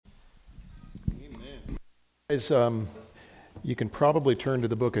You can probably turn to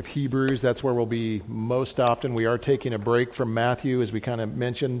the book of Hebrews. That's where we'll be most often. We are taking a break from Matthew, as we kind of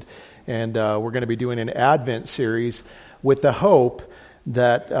mentioned, and we're going to be doing an Advent series with the hope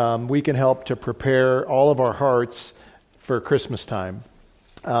that we can help to prepare all of our hearts for Christmas time.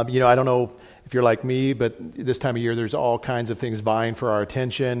 I don't know if you're like me, but this time of year there's all kinds of things vying for our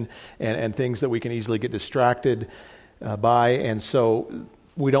attention and things that we can easily get distracted by, and so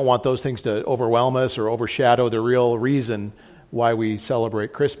we don't want those things to overwhelm us or overshadow the real reason why we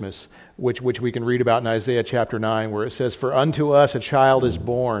celebrate Christmas, which we can read about in Isaiah chapter 9, where it says, "For unto us a child is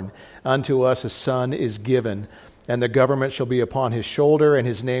born, unto us a son is given, and the government shall be upon his shoulder, and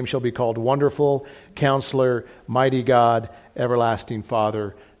his name shall be called Wonderful, Counselor, Mighty God, Everlasting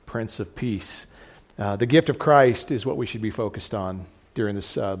Father, Prince of Peace." The gift of Christ is what we should be focused on during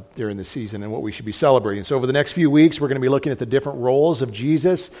this season and what we should be celebrating. So over the next few weeks, we're going to be looking at the different roles of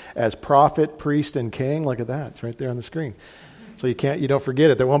Jesus as prophet, priest, and king. Look at that. It's right there on the screen. So you don't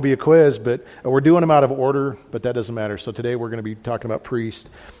forget it. There won't be a quiz, but we're doing them out of order, but that doesn't matter. So today we're going to be talking about priest.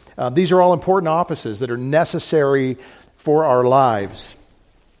 These are all important offices that are necessary for our lives.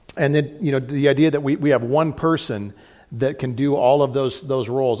 And then, the idea that we have one person that can do all of those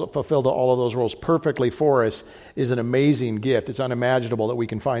roles, fulfill all of those roles perfectly for us, is an amazing gift. It's unimaginable that we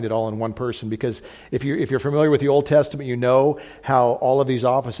can find it all in one person, because if you're familiar with the Old Testament, you know how all of these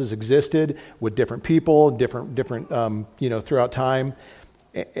offices existed with different people, different throughout time.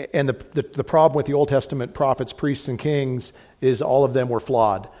 And the problem with the Old Testament prophets, priests, and kings is all of them were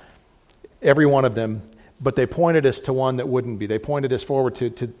flawed. Every one of them. But they pointed us to one that wouldn't be. They pointed us forward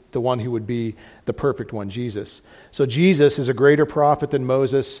to the one who would be the perfect one, Jesus. So Jesus is a greater prophet than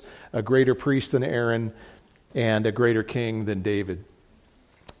Moses, a greater priest than Aaron, and a greater king than David.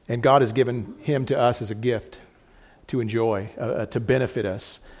 And God has given him to us as a gift to enjoy, to benefit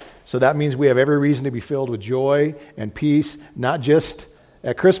us. So that means we have every reason to be filled with joy and peace, not just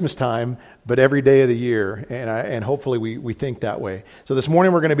at Christmas time, but every day of the year. And hopefully we think that way. So this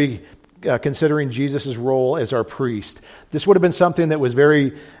morning we're going to be considering Jesus' role as our priest. This would have been something that was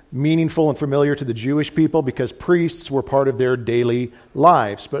very meaningful and familiar to the Jewish people because priests were part of their daily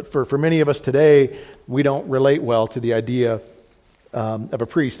lives. But for many of us today, we don't relate well to the idea of a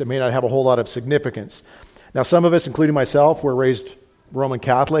priest. That may not have a whole lot of significance. Now, some of us, including myself, were raised Roman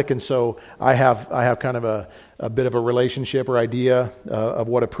Catholic, and so I have kind of a bit of a relationship or idea of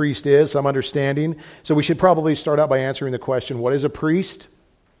what a priest is, some understanding. So we should probably start out by answering the question, what is a priest?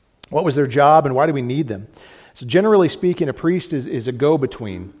 What was their job, and why do we need them? So generally speaking, a priest is a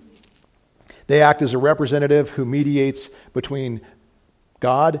go-between. They act as a representative who mediates between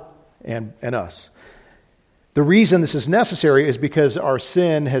God and us. The reason this is necessary is because our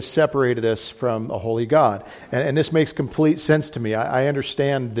sin has separated us from a holy God. And this makes complete sense to me. I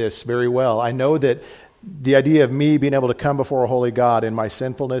understand this very well. I know that the idea of me being able to come before a holy God in my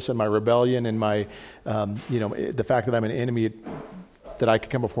sinfulness and my rebellion and my, the fact that I'm an enemy, that I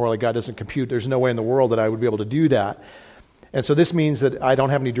could come before holy God doesn't compute. There's no way in the world that I would be able to do that. And so this means that I don't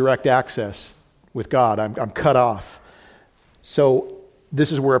have any direct access with God. I'm cut off. So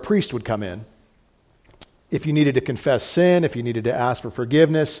this is where a priest would come in. If you needed to confess sin, if you needed to ask for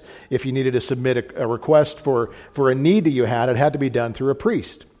forgiveness, if you needed to submit a request for a need that you had, it had to be done through a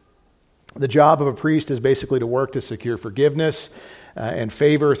priest. The job of a priest is basically to work to secure forgiveness and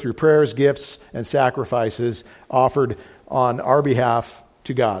favor through prayers, gifts, and sacrifices offered on our behalf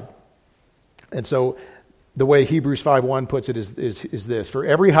to God. And so the way Hebrews 5:1 puts it is this: "For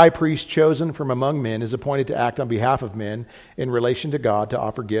every high priest chosen from among men is appointed to act on behalf of men in relation to God, to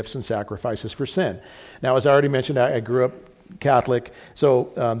offer gifts and sacrifices for sin." Now, as I already mentioned, I grew up Catholic, so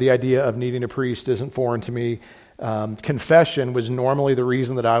the idea of needing a priest isn't foreign to me. Confession was normally the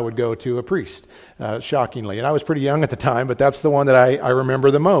reason that I would go to a priest, shockingly. And I was pretty young at the time, but that's the one that I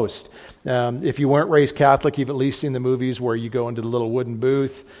remember the most. If you weren't raised Catholic, you've at least seen the movies where you go into the little wooden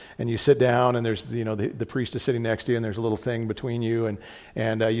booth and you sit down and there's the priest is sitting next to you and there's a little thing between you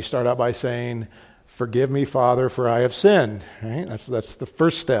and you start out by saying, "Forgive me, Father, for I have sinned." Right? That's the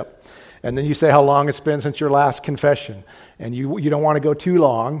first step. And then you say how long it's been since your last confession. And you don't want to go too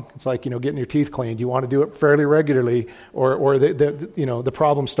long. It's like, getting your teeth cleaned. You want to do it fairly regularly or the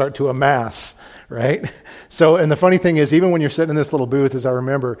problems start to amass, right? So, and the funny thing is, even when you're sitting in this little booth, as I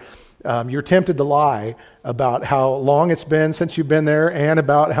remember, you're tempted to lie about how long it's been since you've been there and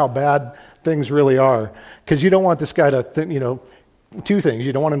about how bad things really are. Because you don't want this guy to, two things.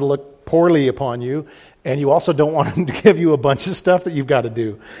 You don't want him to look poorly upon you, and you also don't want him to give you a bunch of stuff that you've got to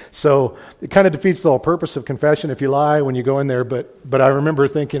do. So it kind of defeats the whole purpose of confession if you lie when you go in there. But I remember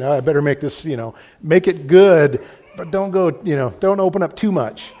thinking, I better make this, make it good, but don't go, don't open up too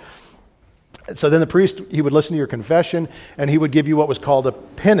much. So then the priest, he would listen to your confession, and he would give you what was called a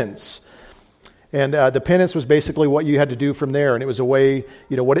penance. And the penance was basically what you had to do from there, and it was a way,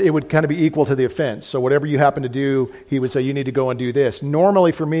 what it would kind of be equal to the offense. So whatever you happened to do, he would say, you need to go and do this.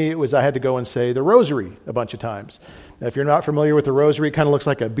 Normally for me, it was I had to go and say the rosary a bunch of times. Now, if you're not familiar with the rosary, it kind of looks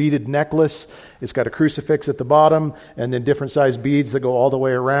like a beaded necklace. It's got a crucifix at the bottom, and then different sized beads that go all the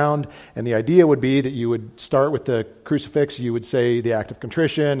way around. And the idea would be that you would start with the crucifix, you would say the act of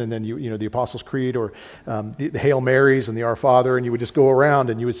contrition, and then the Apostles' Creed, or the Hail Marys and the Our Father, and you would just go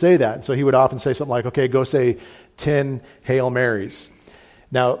around and you would say that. And so he would often say something like, okay, go say 10 Hail Marys.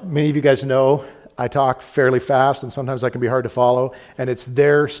 Now, many of you guys know I talk fairly fast, and sometimes I can be hard to follow, and it's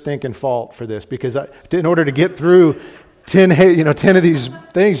their stinking fault for this, because in order to get through 10 of these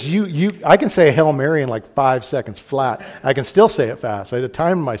things, I can say Hail Mary in like 5 seconds flat. I can still say it fast. I had to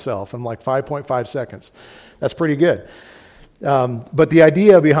time myself in like 5.5 seconds. That's pretty good. But the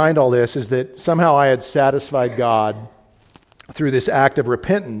idea behind all this is that somehow I had satisfied God through this act of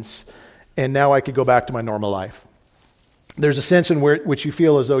repentance, and now I could go back to my normal life. There's a sense in which you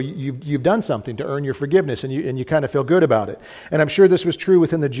feel as though you've done something to earn your forgiveness, and you kind of feel good about it. And I'm sure this was true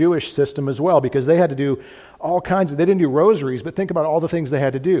within the Jewish system as well, because they had to do all kinds of, they didn't do rosaries, but think about all the things they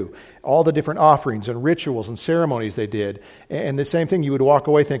had to do, all the different offerings and rituals and ceremonies they did. And the same thing, you would walk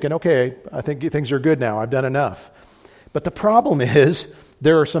away thinking, okay, I think things are good now, I've done enough. But the problem is,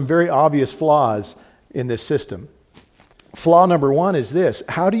 there are some very obvious flaws in this system. Flaw number one is this: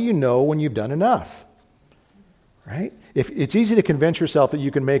 how do you know when you've done enough? Right? If it's easy to convince yourself that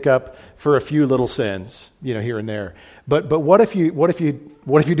you can make up for a few little sins, here and there. But what if you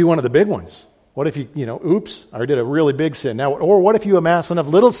do one of the big ones? What if oops, I did a really big sin now? Or what if you amass enough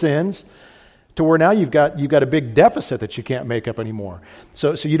little sins to where now you've got a big deficit that you can't make up anymore?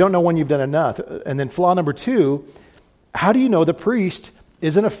 So you don't know when you've done enough. And then flaw number two: how do you know the priest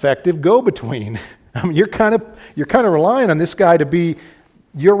is an effective go-between? I mean, you're kind of relying on this guy to be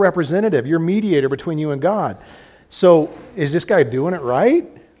your representative, your mediator between you and God. So is this guy doing it right?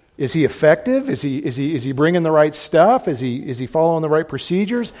 Is he effective? Is he bringing the right stuff? Is he following the right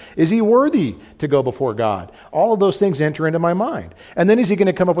procedures? Is he worthy to go before God? All of those things enter into my mind. And then is he going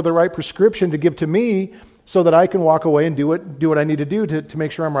to come up with the right prescription to give to me so that I can walk away and do what I need to do to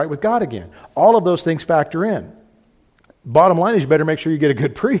make sure I'm right with God again? All of those things factor in. Bottom line is, you better make sure you get a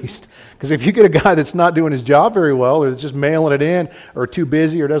good priest. Because if you get a guy that's not doing his job very well, or that's just mailing it in, or too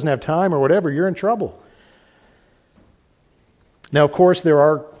busy, or doesn't have time, or whatever, you're in trouble. Now, of course, there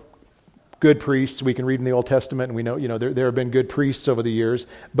are good priests. We can read in the Old Testament, and we know, there have been good priests over the years.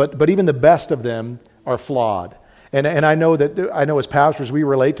 But even the best of them are flawed. And I know as pastors, we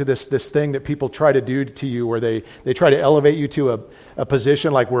relate to this thing that people try to do to you, where they try to elevate you to a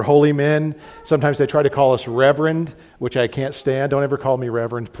position like we're holy men. Sometimes they try to call us reverend, which I can't stand. Don't ever call me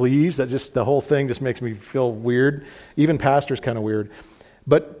reverend, please. That just, the whole thing just makes me feel weird. Even pastor's kind of weird.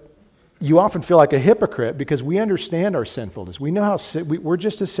 But you often feel like a hypocrite because we understand our sinfulness. We know we're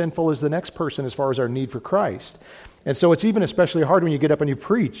just as sinful as the next person as far as our need for Christ. And so it's even especially hard when you get up and you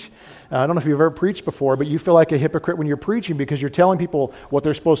preach. I don't know if you've ever preached before, but you feel like a hypocrite when you're preaching because you're telling people what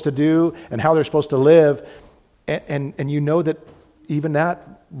they're supposed to do and how they're supposed to live. And you know that even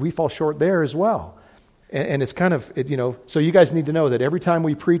that, we fall short there as well. And it's kind of, so you guys need to know that every time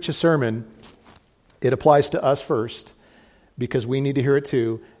we preach a sermon, it applies to us first because we need to hear it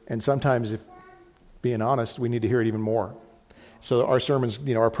too. And sometimes, if being honest, we need to hear it even more. So our sermons,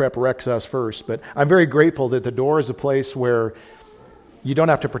 our prep wrecks us first. But I'm very grateful that the door is a place where you don't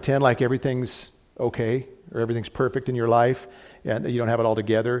have to pretend like everything's okay or everything's perfect in your life and that you don't have it all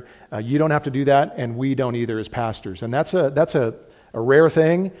together. You don't have to do that, and we don't either as pastors. And that's a rare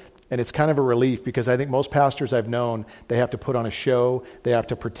thing, and it's kind of a relief because I think most pastors I've known, they have to put on a show. They have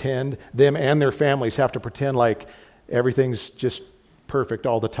to pretend. Them and their families have to pretend like everything's just perfect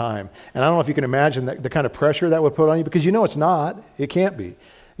all the time. And I don't know if you can imagine the kind of pressure that would put on you, because it's not. It can't be.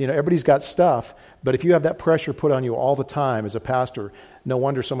 Everybody's got stuff, but if you have that pressure put on you all the time as a pastor, no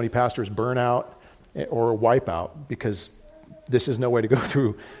wonder so many pastors burn out or wipe out, because this is no way to go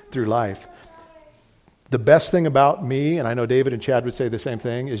through life. The best thing about me, and I know David and Chad would say the same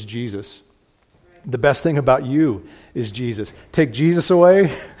thing, is Jesus. The best thing about you is Jesus. Take Jesus away,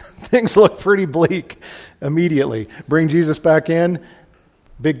 things look pretty bleak immediately. Bring Jesus back in,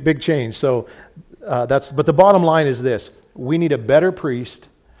 big change. So but the bottom line is this: we need a better priest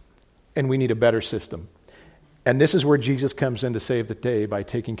and we need a better system. And this is where Jesus comes in to save the day by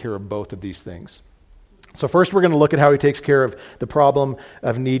taking care of both of these things. So first we're going to look at how he takes care of the problem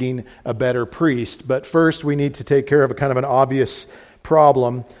of needing a better priest. But first we need to take care of a kind of an obvious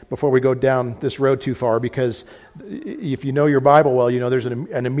problem before we go down this road too far, because if you know your Bible well, you know there's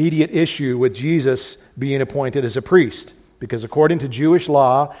an immediate issue with Jesus being appointed as a priest. Because according to Jewish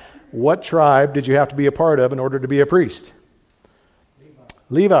law, what tribe did you have to be a part of in order to be a priest?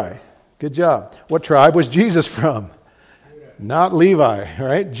 Levi. Good job. What tribe was Jesus from? Judah. Not Levi,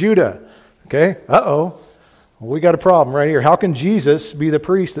 right? Judah. Okay. Uh-oh. Well, we got a problem right here. How can Jesus be the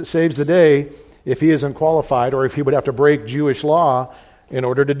priest that saves the day if he isn't qualified, or if he would have to break Jewish law in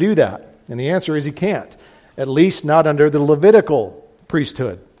order to do that? And the answer is he can't. At least not under the Levitical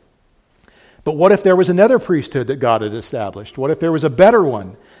priesthood. But what if there was another priesthood that God had established? What if there was a better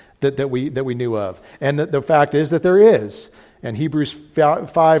one that we knew of? And the fact is that there is. And Hebrews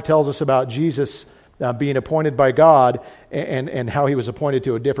 5 tells us about Jesus being appointed by God and how he was appointed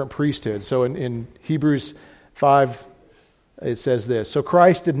to a different priesthood. So in Hebrews 5, it says this: "So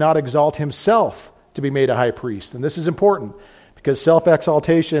Christ did not exalt himself to be made a high priest." And this is important because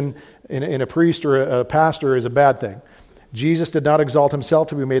self-exaltation in a priest or a pastor is a bad thing. Jesus did not exalt himself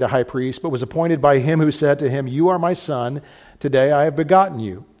to be made a high priest, but was appointed by him who said to him, "You are my son, today I have begotten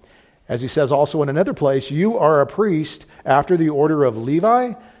you." As he says also in another place, "You are a priest after the order of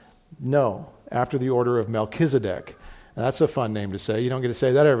Levi?" No, after the order of Melchizedek. Now, that's a fun name to say. You don't get to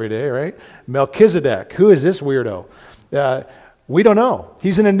say that every day, right? Melchizedek. Who is this weirdo? We don't know.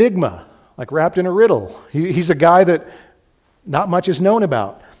 He's an enigma, like wrapped in a riddle. He's a guy that not much is known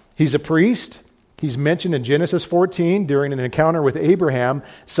about. He's a priest. He's mentioned in Genesis 14 during an encounter with Abraham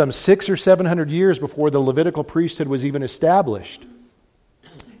some 600 or 700 years before the Levitical priesthood was even established.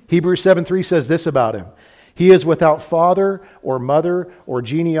 Hebrews 7:3 says this about him: "He is without father or mother or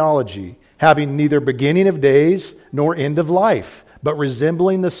genealogy, having neither beginning of days nor end of life, but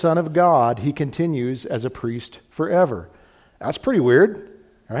resembling the Son of God, he continues as a priest forever." That's pretty weird,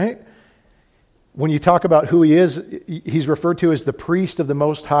 right? When you talk about who he is, he's referred to as the priest of the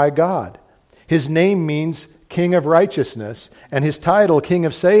Most High God. His name means King of Righteousness, and his title, King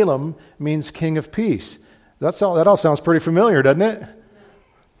of Salem, means King of Peace. That all sounds pretty familiar, doesn't it?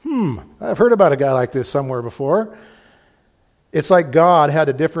 I've heard about a guy like this somewhere before. It's like God had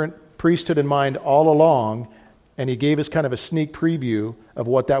a different priesthood in mind all along, and he gave us kind of a sneak preview of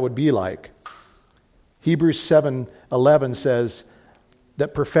what that would be like. Hebrews 7:11 says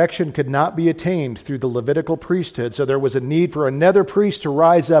that perfection could not be attained through the Levitical priesthood, so there was a need for another priest to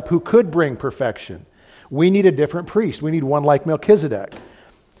rise up who could bring perfection. We need a different priest. We need one like Melchizedek.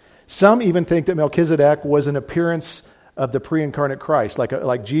 Some even think that Melchizedek was an appearance of the pre-incarnate Christ,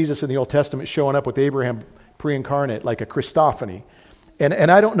 like Jesus in the Old Testament showing up with Abraham pre-incarnate, like a Christophany. And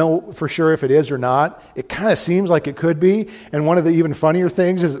I don't know for sure if it is or not. It kind of seems like it could be. And one of the even funnier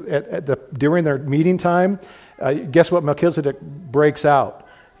things is during their meeting time, guess what Melchizedek breaks out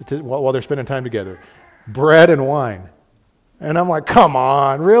while they're spending time together? Bread and wine. And I'm like, come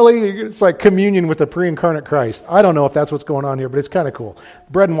on, really? It's like communion with the pre-incarnate Christ. I don't know if that's what's going on here, but it's kind of cool.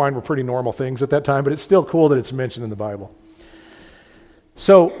 Bread and wine were pretty normal things at that time, but it's still cool that it's mentioned in the Bible.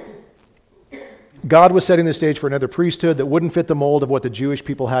 So God was setting the stage for another priesthood that wouldn't fit the mold of what the Jewish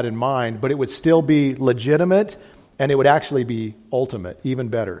people had in mind, but it would still be legitimate, and it would actually be ultimate, even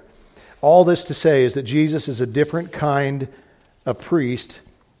better. All this to say is that Jesus is a different kind of priest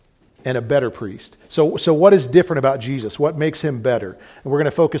and a better priest. So what is different about Jesus? What makes him better? And we're going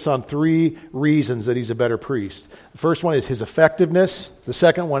to focus on 3 reasons that he's a better priest. The first one is his effectiveness. The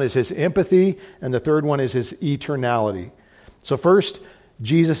second one is his empathy. And the third one is his eternality. So first,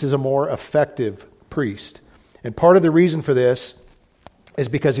 Jesus is a more effective priest. And part of the reason for this is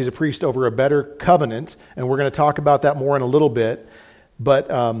because he's a priest over a better covenant. And we're going to talk about that more in a little bit.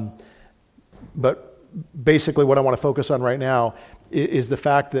 But basically what I want to focus on right now is the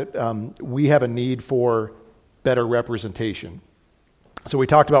fact that we have a need for better representation. So we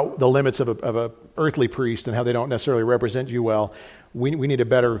talked about the limits of a earthly priest and how they don't necessarily represent you well. We need a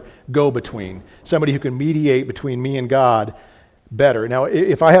better go-between, somebody who can mediate between me and God better. Now,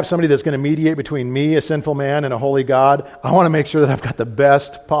 if I have somebody that's going to mediate between me, a sinful man, and a holy God, I want to make sure that I've got the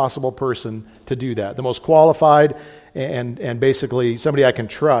best possible person to do that, the most qualified and basically somebody I can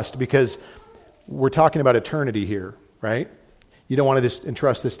trust, because we're talking about eternity here, right? You don't want to just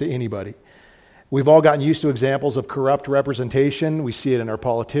entrust this to anybody. We've all gotten used to examples of corrupt representation. We see it in our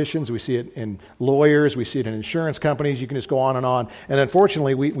politicians. We see it in lawyers. We see it in insurance companies. You can just go on. And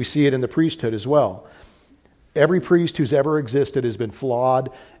unfortunately, we see it in the priesthood as well. Every priest who's ever existed has been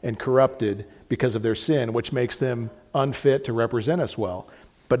flawed and corrupted because of their sin, which makes them unfit to represent us well.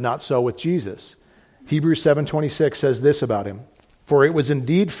 But not so with Jesus. Hebrews 7:26 says this about him: "For it was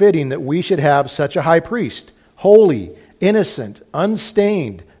indeed fitting that we should have such a high priest, holy, innocent,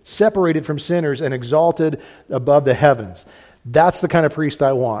 unstained, separated from sinners, and exalted above the heavens." That's the kind of priest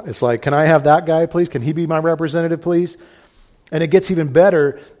I want. It's like, can I have that guy, please? Can he be my representative, please? And it gets even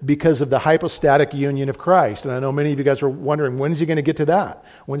better because of the hypostatic union of Christ. And I know many of you guys were wondering, when's he going to get to that?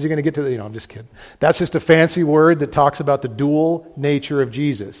 When's he going to get to the, I'm just kidding. That's just a fancy word that talks about the dual nature of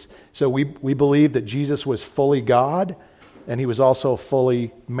Jesus. So we believe that Jesus was fully God and he was also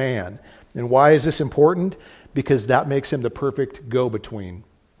fully man. And why is this important? Because that makes him the perfect go-between.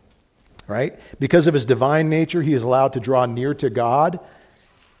 Right? Because of his divine nature, he is allowed to draw near to God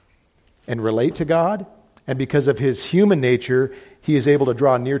and relate to God. And because of his human nature, he is able to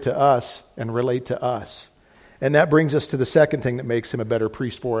draw near to us and relate to us. And that brings us to the second thing that makes him a better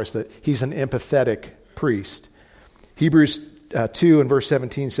priest for us, that he's an empathetic priest. Hebrews 2 and verse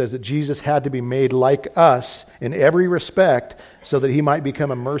 17 says that Jesus had to be made like us in every respect so that he might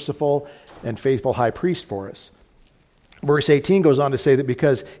become a merciful and faithful high priest for us. Verse 18 goes on to say that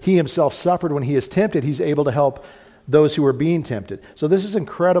because he himself suffered when he is tempted, he's able to help those who are being tempted. So this is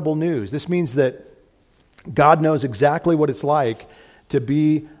incredible news. This means that God knows exactly what it's like to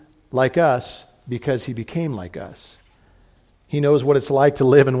be like us because he became like us. He knows what it's like to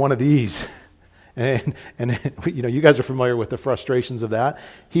live in one of these. And you guys are familiar with the frustrations of that.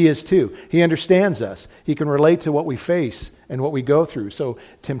 He is too. He understands us. He can relate to what we face and what we go through. So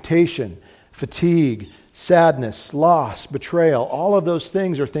temptation, fatigue, sadness, loss, betrayal, all of those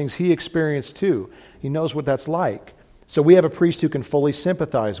things are things he experienced too. He knows what that's like. So we have a priest who can fully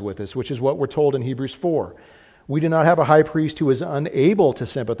sympathize with us, which is what we're told in Hebrews 4. We do not have a high priest who is unable to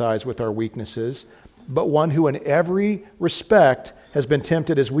sympathize with our weaknesses, but one who in every respect has been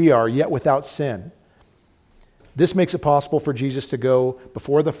tempted as we are, yet without sin. This makes it possible for Jesus to go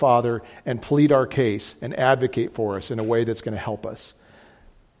before the Father and plead our case and advocate for us in a way that's going to help us.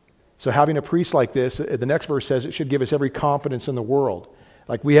 So having a priest like this, the next verse says it should give us every confidence in the world.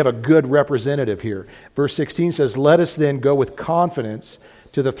 Like we have a good representative here. Verse 16 says, "Let us then go with confidence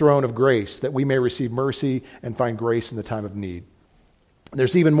to the throne of grace, that we may receive mercy and find grace in the time of need."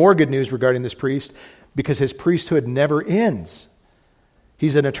 There's even more good news regarding this priest because his priesthood never ends.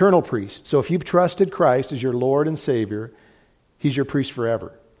 He's an eternal priest. So if you've trusted Christ as your Lord and Savior, he's your priest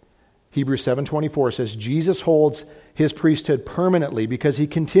forever. Hebrews 7:24 says, Jesus holds his priesthood permanently because he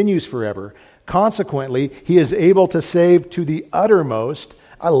continues forever. Consequently, he is able to save to the uttermost.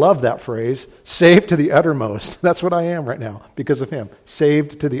 I love that phrase, save to the uttermost. That's what I am right now because of him.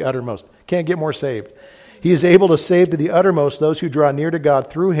 Saved to the uttermost. Can't get more saved. He is able to save to the uttermost those who draw near to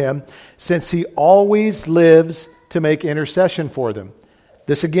God through him, since he always lives to make intercession for them.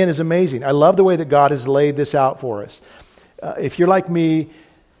 This again is amazing. I love the way that God has laid this out for us. If you're like me,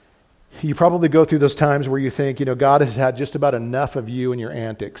 you probably go through those times where you think, God has had just about enough of you and your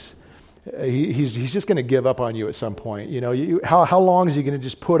antics. He's just going to give up on you at some point. How long is he going to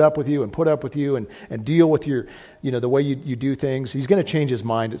just put up with you and deal with your, the way you do things? He's going to change his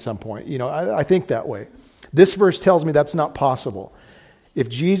mind at some point. I think that way. This verse tells me that's not possible. If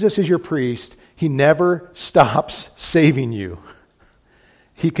Jesus is your priest, he never stops saving you.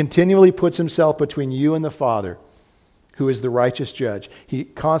 He continually puts himself between you and the Father, who is the righteous judge. He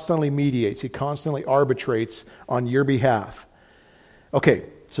constantly mediates. He constantly arbitrates on your behalf. Okay,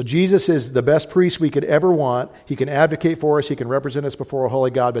 so Jesus is the best priest we could ever want. He can advocate for us. He can represent us before a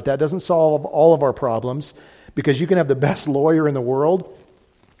holy God, but that doesn't solve all of our problems, because you can have the best lawyer in the world,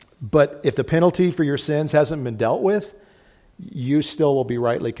 but if the penalty for your sins hasn't been dealt with, you still will be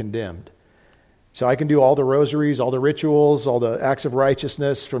rightly condemned. So I can do all the rosaries, all the rituals, all the acts of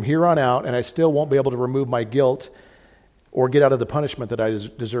righteousness from here on out, and I still won't be able to remove my guilt or get out of the punishment that I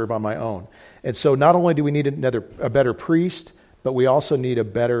deserve on my own. And so not only do we need a better priest, but we also need a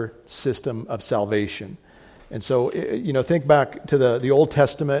better system of salvation. And so, think back to the Old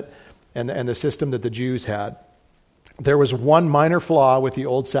Testament and the system that the Jews had. There was one minor flaw with the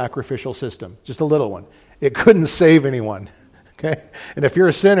old sacrificial system, just a little one. It couldn't save anyone. Okay? And if you're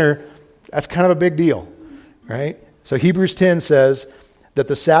a sinner, that's kind of a big deal, right? So Hebrews 10 says that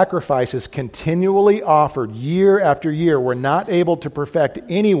the sacrifices continually offered year after year were not able to perfect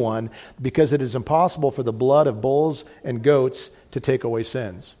anyone, because it is impossible for the blood of bulls and goats to take away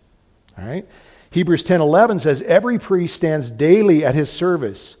sins. All right? Hebrews 10:11 says every priest stands daily at his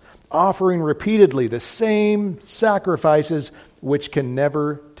service, offering repeatedly the same sacrifices which can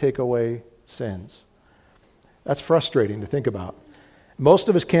never take away sins. That's frustrating to think about. Most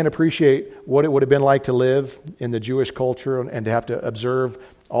of us can't appreciate what it would have been like to live in the Jewish culture and to have to observe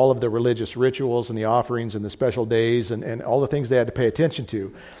all of the religious rituals and the offerings and the special days and all the things they had to pay attention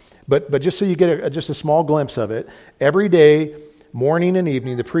to. But just so you get just a small glimpse of it, every day, morning and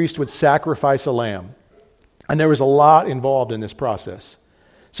evening, the priest would sacrifice a lamb. And there was a lot involved in this process.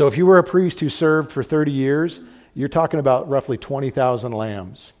 So if you were a priest who served for 30 years, you're talking about roughly 20,000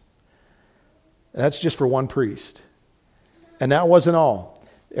 lambs. That's just for one priest. And that wasn't all.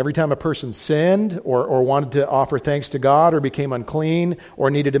 Every time a person sinned or wanted to offer thanks to God or became unclean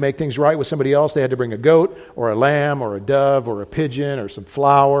or needed to make things right with somebody else, they had to bring a goat or a lamb or a dove or a pigeon or some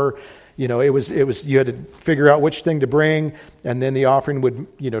flour. You know, it was you had to figure out which thing to bring, and then the offering would,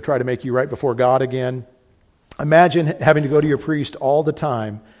 try to make you right before God again. Imagine having to go to your priest all the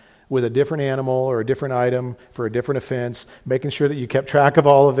time with a different animal or a different item for a different offense, making sure that you kept track of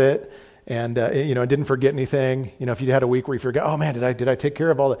all of it. And, didn't forget anything. If you had a week where you forgot, oh man, did I take care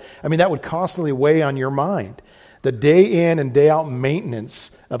of all that? I mean, that would constantly weigh on your mind. The day in and day out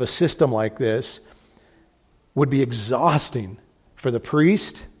maintenance of a system like this would be exhausting for the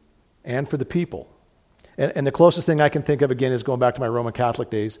priest and for the people. And the closest thing I can think of, again, is going back to my Roman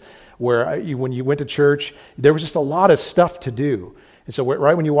Catholic days, where when you went to church, there was just a lot of stuff to do. And so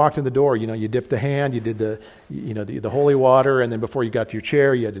right when you walked in the door, you dipped the hand, you did the holy water, and then before you got to your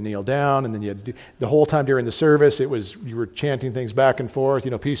chair, you had to kneel down, and then you had to do the whole time during the service. You were chanting things back and forth,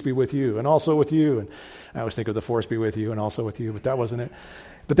 peace be with you, and also with you. And I always think of the force be with you, and also with you, but that wasn't it.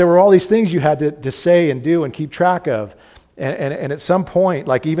 But there were all these things you had to say and do and keep track of. And at some point,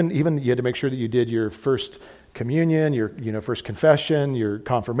 like even you had to make sure that you did your first communion, your first confession, your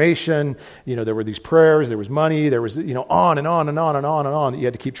confirmation. There were these prayers, there was money, there was on and on and on and on and on that you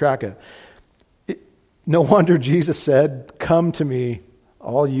had to keep track of. No wonder Jesus said, "Come to me,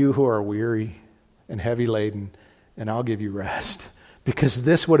 all you who are weary and heavy laden, and I'll give you rest," because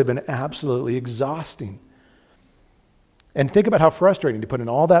this would have been absolutely exhausting. And think about how frustrating to put in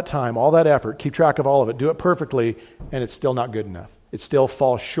all that time, all that effort, keep track of all of it, do it perfectly, and it's still not good enough. It still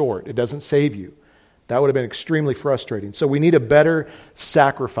falls short. It doesn't save you. That would have been extremely frustrating. So we need a better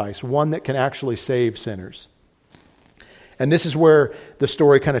sacrifice, one that can actually save sinners. And this is where the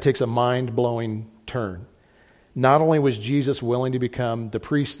story kind of takes a mind-blowing turn. Not only was Jesus willing to become the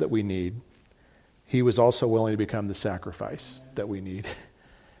priest that we need, he was also willing to become the sacrifice that we need.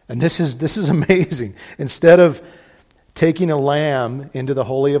 And this is amazing. Instead of taking a lamb into the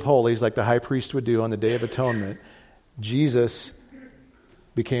Holy of Holies like the high priest would do on the Day of Atonement, Jesus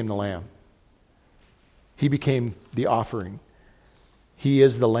became the lamb. He became the offering. He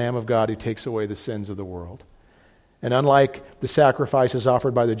is the Lamb of God who takes away the sins of the world. And unlike the sacrifices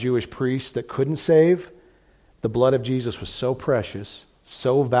offered by the Jewish priests that couldn't save, the blood of Jesus was so precious,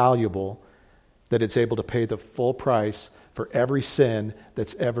 so valuable, that it's able to pay the full price for every sin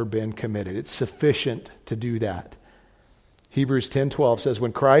that's ever been committed. It's sufficient to do that. Hebrews 10:12 says,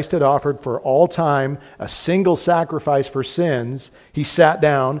 when Christ had offered for all time a single sacrifice for sins, he sat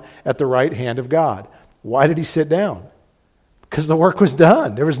down at the right hand of God. Why did he sit down? Because the work was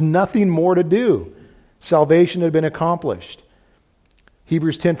done. There was nothing more to do. Salvation had been accomplished.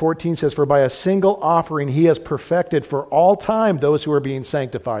 Hebrews 10:14 says, for by a single offering he has perfected for all time those who are being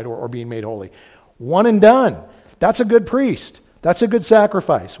sanctified or being made holy. One and done. That's a good priest. That's a good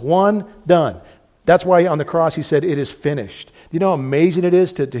sacrifice. One, done. That's why on the cross he said, it is finished. You know how amazing it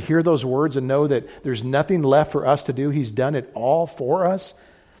is to hear those words and know that there's nothing left for us to do. He's done it all for us.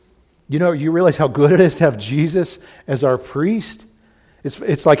 You realize how good it is to have Jesus as our priest?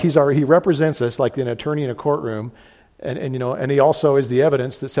 It's like he represents us like an attorney in a courtroom, and he also is the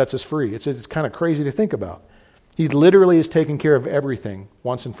evidence that sets us free. It's kind of crazy to think about. He literally is taking care of everything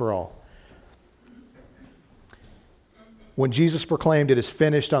once and for all. When Jesus proclaimed it is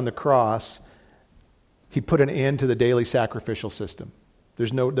finished on the cross, he put an end to the daily sacrificial system.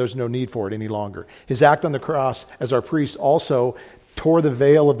 There's no need for it any longer. His act on the cross as our priest also tore the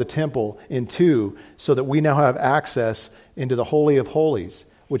veil of the temple in two so that we now have access into the Holy of Holies,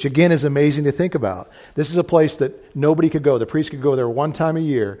 which again is amazing to think about. This is a place that nobody could go. The priest could go there one time a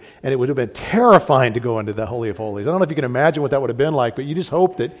year, and it would have been terrifying to go into the Holy of Holies. I don't know if you can imagine what that would have been like, but you just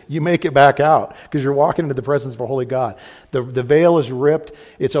hope that you make it back out because you're walking into the presence of a holy God. The veil is ripped,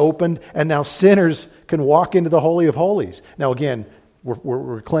 it's opened, and now sinners can walk into the Holy of Holies. Now again,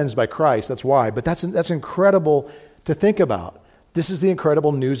 we're cleansed by Christ, that's why, but that's incredible to think about. This is the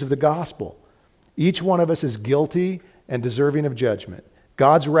incredible news of the gospel. Each one of us is guilty and deserving of judgment.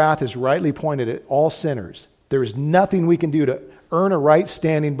 God's wrath is rightly pointed at all sinners. There is nothing we can do to earn a right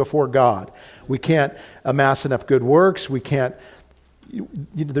standing before God. We can't amass enough good works. We can't.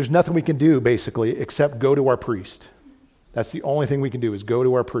 There's nothing we can do, basically, except go to our priest. That's the only thing we can do is go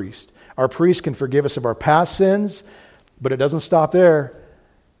to our priest. Our priest can forgive us of our past sins, but it doesn't stop there.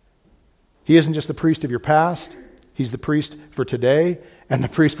 He isn't just the priest of your past. He's the priest for today and the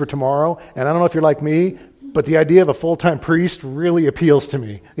priest for tomorrow. And I don't know if you're like me, But the idea of a full-time priest really appeals to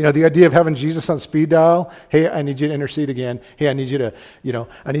me. The idea of having Jesus on speed dial. Hey, I need you to intercede again. Hey, I need you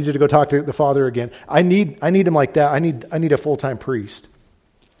to go talk to the Father again. I need him like that. I need a full-time priest.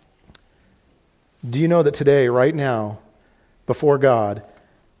 Do you know that today, right now, before God,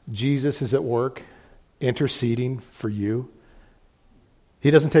 Jesus is at work interceding for you? He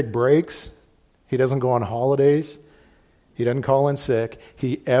doesn't take breaks. He doesn't go on holidays. He doesn't call in sick.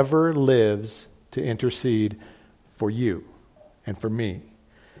 He ever lives to intercede for you and for me.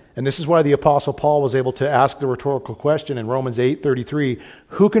 And this is why the Apostle Paul was able to ask the rhetorical question in Romans 8:33,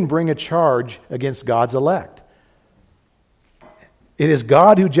 who can bring a charge against God's elect? It is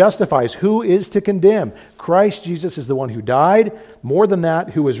God who justifies. Who is to condemn? Christ Jesus is the one who died. More than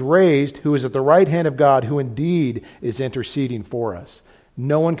that, who was raised, who is at the right hand of God, who indeed is interceding for us.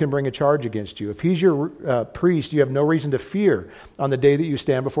 No one can bring a charge against you. If he's your priest, you have no reason to fear on the day that you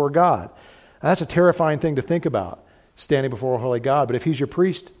stand before God. Now, that's a terrifying thing to think about, standing before a holy God. But if he's your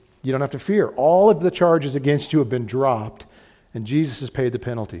priest, you don't have to fear. All of the charges against you have been dropped, and Jesus has paid the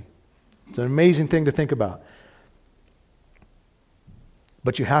penalty. It's an amazing thing to think about.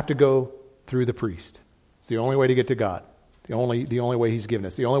 But you have to go through the priest. It's the only way to get to God. The only way he's given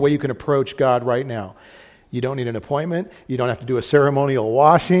us. The only way you can approach God right now. You don't need an appointment. You don't have to do a ceremonial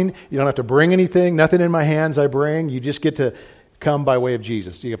washing. You don't have to bring anything. Nothing in my hands I bring. You just get to come by way of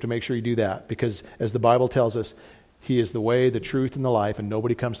Jesus. You have to make sure you do that because, as the Bible tells us, he is the way, the truth, and the life, and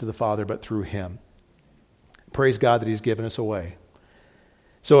nobody comes to the Father but through him. Praise God that he's given us a way.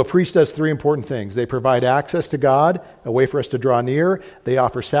 So a priest does three important things. They provide access to God, a way for us to draw near. They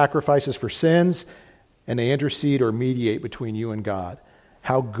offer sacrifices for sins, and they intercede or mediate between you and God.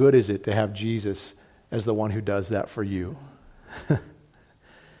 How good is it to have Jesus as the one who does that for you?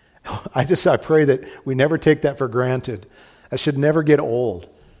 I pray that we never take that for granted. That should never get old.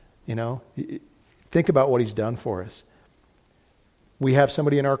 Think about what he's done for us. We have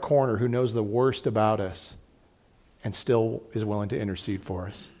somebody in our corner who knows the worst about us and still is willing to intercede for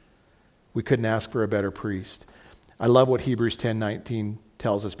us. We couldn't ask for a better priest. I love what Hebrews 10:19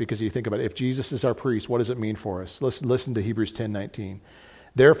 tells us because you think about it. If Jesus is our priest, what does it mean for us? Listen to Hebrews 10:19.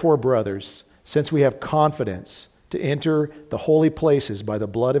 Therefore, brothers, since we have confidence to enter the holy places by the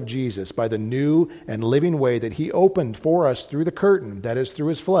blood of Jesus, by the new and living way that he opened for us through the curtain, that is, through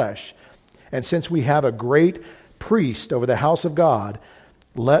his flesh, and since we have a great priest over the house of God,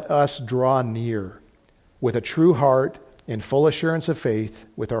 let us draw near with a true heart in full assurance of faith,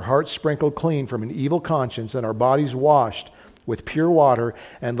 with our hearts sprinkled clean from an evil conscience and our bodies washed with pure water,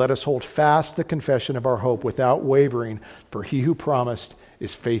 and let us hold fast the confession of our hope without wavering, for he who promised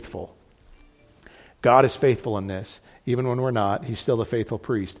is faithful. God is faithful in this. Even when we're not, he's still the faithful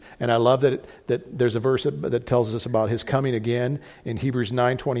priest. And I love that there's a verse that tells us about his coming again. In Hebrews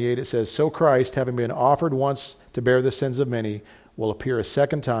 9:28, it says, so Christ, having been offered once to bear the sins of many, will appear a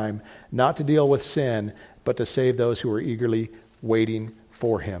second time, not to deal with sin, but to save those who are eagerly waiting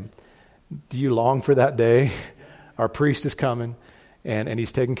for him. Do you long for that day? Our priest is coming, and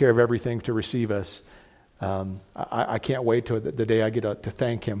he's taking care of everything to receive us. I can't wait till the day I get to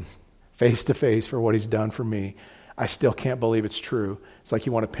thank him face to face for what he's done for me. I still can't believe it's true. It's like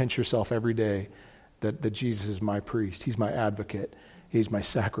you want to pinch yourself every day that Jesus is my priest. He's my advocate. He's my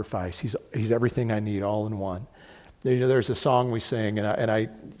sacrifice. He's everything I need all in one. There's a song we sing, and I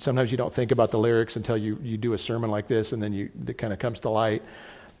sometimes you don't think about the lyrics until you do a sermon like this, and then it kind of comes to light.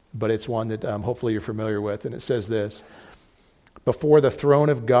 But it's one that hopefully you're familiar with, and it says this: before the throne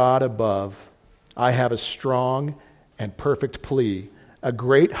of God above, I have a strong and perfect plea, a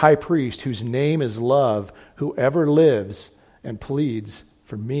great high priest whose name is love, who ever lives and pleads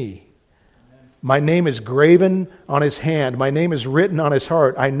for me. My name is graven on his hand. My name is written on his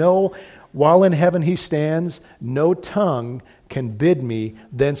heart. I know while in heaven he stands, no tongue can bid me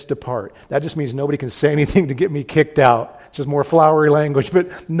thence depart. That just means nobody can say anything to get me kicked out. It's just more flowery language,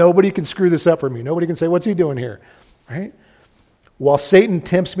 but nobody can screw this up for me. Nobody can say, what's he doing here? Right? While Satan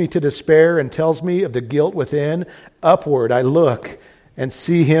tempts me to despair and tells me of the guilt within, upward I look and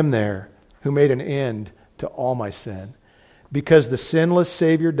see him there who made an end to all my sin. Because the sinless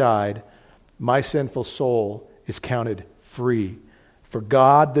Savior died, my sinful soul is counted free. For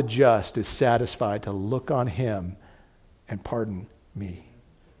God the just is satisfied to look on him and pardon me.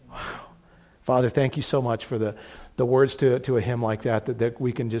 Wow. Father, thank you so much for the words to a hymn like that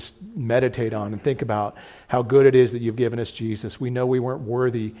we can just meditate on and think about how good it is that you've given us Jesus. We know we weren't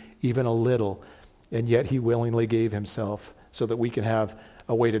worthy even a little, and yet he willingly gave himself so that we can have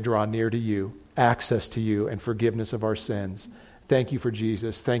a way to draw near to you, access to you, and forgiveness of our sins. Thank you for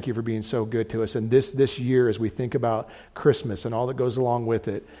Jesus. Thank you for being so good to us. And this year, as we think about Christmas and all that goes along with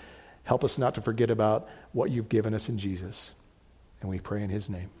it, Help us not to forget about what you've given us in Jesus. And we pray in his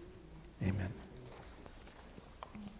name. Amen.